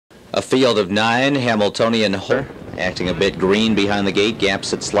A field of 9, Hamiltonian acting a bit green behind the gate,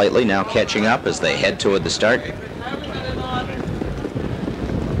 gaps it slightly, now catching up as they head toward the start.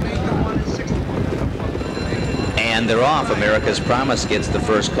 And they're off. America's Promise gets the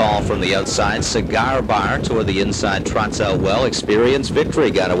first call from the outside. CIGAR toward the inside, trots out well. Experience Victory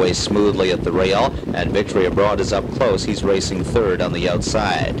got away smoothly at the rail, and Victory Abroad is up close. He's racing third on the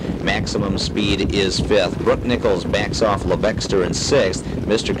outside. Maximum Speed is fifth. Brooke Nichols backs off Levexter in sixth.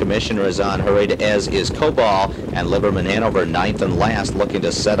 Mr. Commissioner is on hurried, as is Coball, and Liverman Hanover ninth and last, looking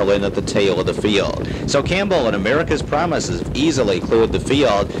to settle in at the tail of the field. So Campbell and America's Promise has easily cleared the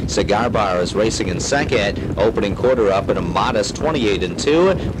field. CIGAR is racing in second, opening quarter up in a modest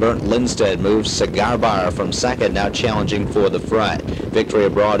 28-2. Berndt Lindstedt moves CIGAR from second, now challenging for the front. Victory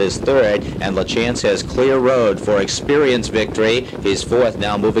Abroad is third, and LaChance has clear road for Experience Victory. He's fourth,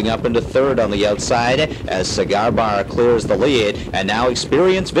 now moving up into third on the outside as CIGAR clears the lead, and now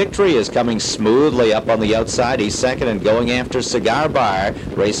Experience Victory is coming smoothly up on the outside. He's second and going after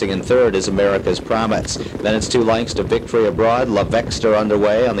CIGAR. Racing in third is America's Promise. Then it's 2 lengths to Victory Abroad. Levexter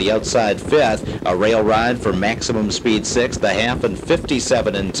underway on the outside fifth. A rail ride for Maximum Speed sixth, the half and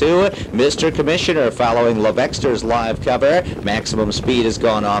 57-2. Mr. Commissioner following Levexter's live cover. Maximum Speed has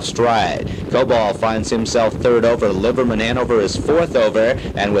gone off stride. Coball finds himself third over. Liverman Hanover is fourth over,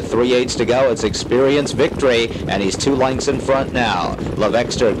 and with 3/8 to go, it's Experience Victory, and he's 2 lengths in front now.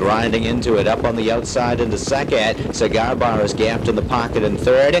 Levexter grinding into it up on the outside into second. CIGAR is gapped in the pocket in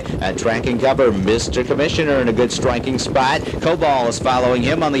third, and tracking cover Mr. Commissioner in a good striking spot. Coball is following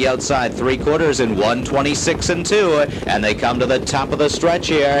him on the outside 3/4 in 1:26-2, and they come to the top of the stretch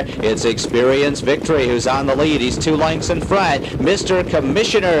here. It's Experience Victory who's on the lead. He's 2 lengths in front. Mr.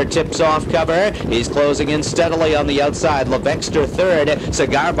 Commissioner tips off cover. He's closing in steadily on the outside. Levexter third,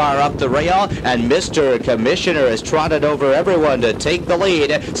 CIGAR up the rail, and Mr. Commissioner has trotted over everyone to take the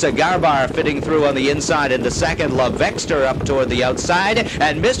lead. CIGAR fitting through on the inside into second. Levexter up toward the outside,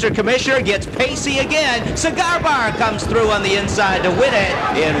 and Mr. Commissioner gets pacey again. CIGAR comes through on the inside to win it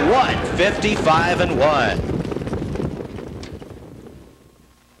in 1:55-1.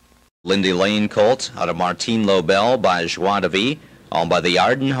 Lindy Lane Colt out of Martine Lobel by Joie de Vie, owned by the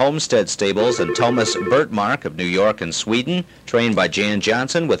Arden Homestead Stables and Thomas Bertmark of New York and Sweden, trained by Jan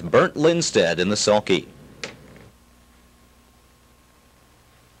Johnson with Berndt Lindstedt in the sulky.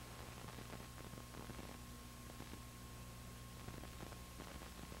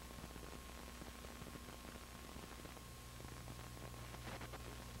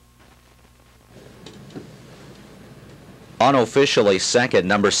 Unofficially second,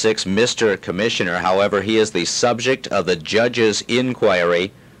 number 6, Mr. Commissioner. However, he is the subject of the judge's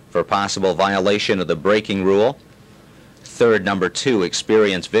inquiry for possible violation of the braking rule. Third, number 2,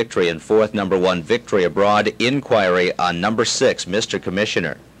 Experience Victory, and fourth, number 1, Victory Abroad. Inquiry on number 6, Mr.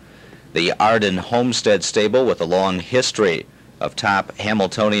 Commissioner. The Arden Homestead Stable, with a long history of top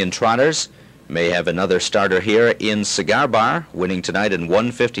Hamiltonian trotters, may have another starter here in CIGAR, winning tonight in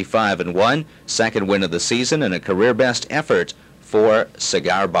 1:55-1, second win of the season and a career best effort for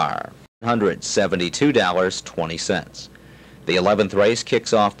CIGAR. $172.20. The 11th race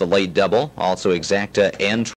kicks off the late double, also Exacta and